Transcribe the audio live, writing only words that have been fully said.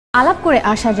আলাপ করে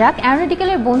আসা যাক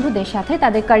অ্যারোনটিক্যালের বন্ধুদের সাথে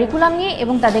তাদের কারিকুলাম নিয়ে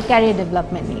এবং তাদের ক্যারিয়ার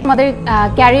ডেভেলপমেন্ট নিয়ে। আমাদের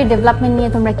ক্যারিয়ার ডেভেলপমেন্ট নিয়ে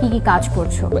তোমরা কি কি কাজ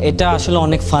করছো? এটা আসলে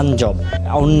অনেক ফান জব,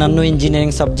 অন্যান্য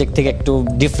ইঞ্জিনিয়ারিং সাবজেক্ট থেকে একটু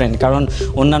ডিফারেন্ট। কারণ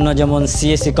অন্যান্য যেমন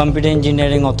সিএসসি কম্পিউটার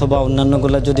ইঞ্জিনিয়ারিং অথবা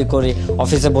অন্যান্যগুলো যদি করি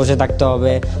অফিসে বসে থাকতে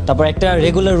হবে, তারপর একটা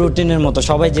রেগুলার রুটিনের মতো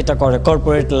সবাই যেটা করে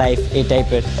কর্পোরেট লাইফ এই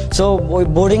টাইপের। সো ওই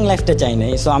বোরিং লাইফটা চাই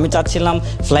নাই। সো আমি চাচ্ছিলাম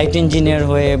ফ্লাইট ইঞ্জিনিয়ার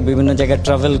হয়ে বিভিন্ন জায়গায়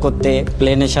ট্রাভেল করতে,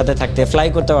 প্লেনের সাথে থাকতে, ফ্লাই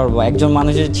করতে পারবো। একজন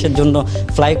মানুষের জন্য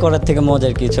ফ্লাই করার থেকে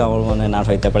মজার কিছু আমার মনে না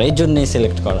হইতে পারে, এই জন্যই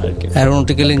সিলেক্ট করা আর কি।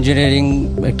 অ্যারোনটিক্যাল ইঞ্জিনিয়ারিং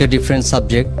একটা ডিফারেন্ট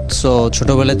সাবজেক্ট। সো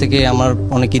ছোটোবেলা থেকে আমার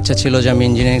অনেক ইচ্ছা ছিল যে আমি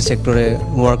ইঞ্জিনিয়ারিং সেক্টরে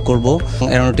ওয়ার্ক করব।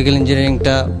 অ্যারোনটিক্যাল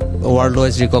ইঞ্জিনিয়ারিংটা ওয়ার্ল্ড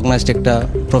ওয়াইজ রিকগনাইজড একটা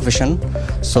প্রফেশন।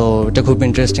 সো এটা খুব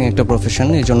ইন্টারেস্টিং একটা প্রফেশন,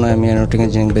 এই জন্য আমি অ্যারোনটিক্যাল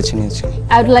ইঞ্জিনিয়ারিং বেছে নিয়েছি।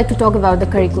 I would like to talk about the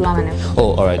curriculum.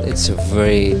 All right. It's a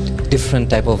very different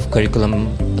type of curriculum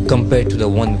compared to the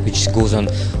one which goes on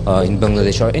in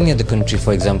Bangladesh or any other country,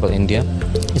 for example, India.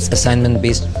 It's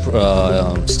assignment-based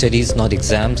studies, not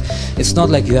exams. It's not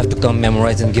like you have to come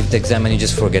memorize and give the exam and you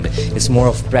just forget it. It's more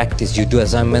of practice. You do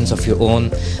assignments of your own,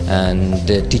 and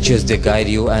the teachers, they guide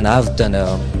you. And I've done a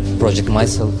project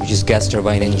myself, which is gas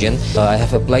turbine engine. I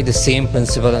have applied the same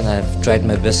principle and I've tried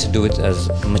my best to do it as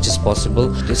much as possible.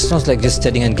 It's not like just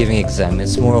studying and giving exam.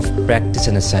 It's more of practice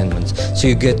and assignments. So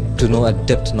you get to know a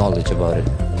depth knowledge about it.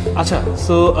 আচ্ছা,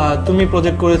 so তুমি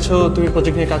project করেছো, তুমি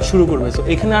project নিয়ে কাজ শুরু করবে। So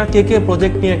এখানে আর কে কে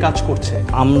project নিয়ে কাজ করছে?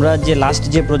 আমরা যে লাস্ট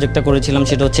যে প্রজেক্টটা করেছিলাম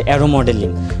সেটা হচ্ছে অ্যারো মডেলিং,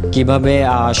 কিভাবে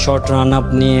শর্ট রান আপ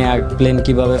নিয়ে প্লেন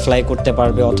কিভাবে ফ্লাই করতে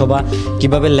পারবে, অথবা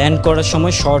কিভাবে ল্যান্ড করার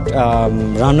সময় শর্ট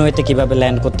রানওয়েতে কিভাবে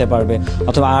ল্যান্ড করতে পারবে,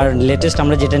 অথবা আর লেটেস্ট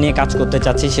আমরা যেটা নিয়ে কাজ করতে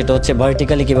চাচ্ছি সেটা হচ্ছে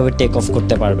ভার্টিক্যালি কিভাবে টেক অফ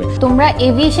করতে পারবে। তোমরা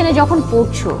এভিয়েশনে যখন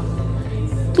পড়ছো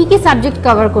কি কি সাবজেক্ট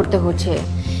কভার করতে হচ্ছে?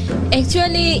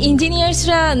 অ্যাকচুয়ালি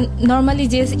ইঞ্জিনিয়ার্সরা নর্মালি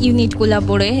যে ইউনিটগুলো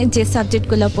পড়ে, যে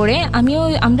সাবজেক্টগুলো পড়ে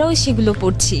আমরাও সেগুলো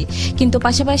পড়ছি, কিন্তু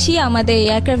পাশাপাশি আমাদের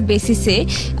এয়ারক্রাফট বেসিসে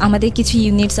আমাদের কিছু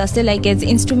ইউনিটস আছে লাইক এজ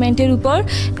ইনস্ট্রুমেন্টের উপর,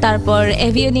 তারপর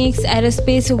এভিওনিক্স,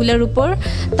 অ্যারোস্পেস ওগুলোর উপর,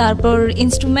 তারপর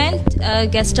instrument,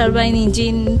 gas turbine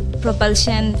engine,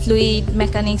 propulsion, fluid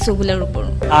mechanics ওগুলোর উপর।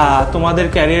 তোমাদের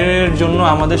ক্যারিয়ারের জন্য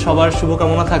আমাদের সবার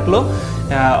শুভকামনা থাকলো।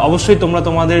 অবশ্যই তোমরা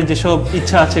তোমাদের যেসব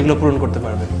ইচ্ছা আছে এগুলো পূরণ করতে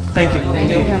পারবে। Thank you.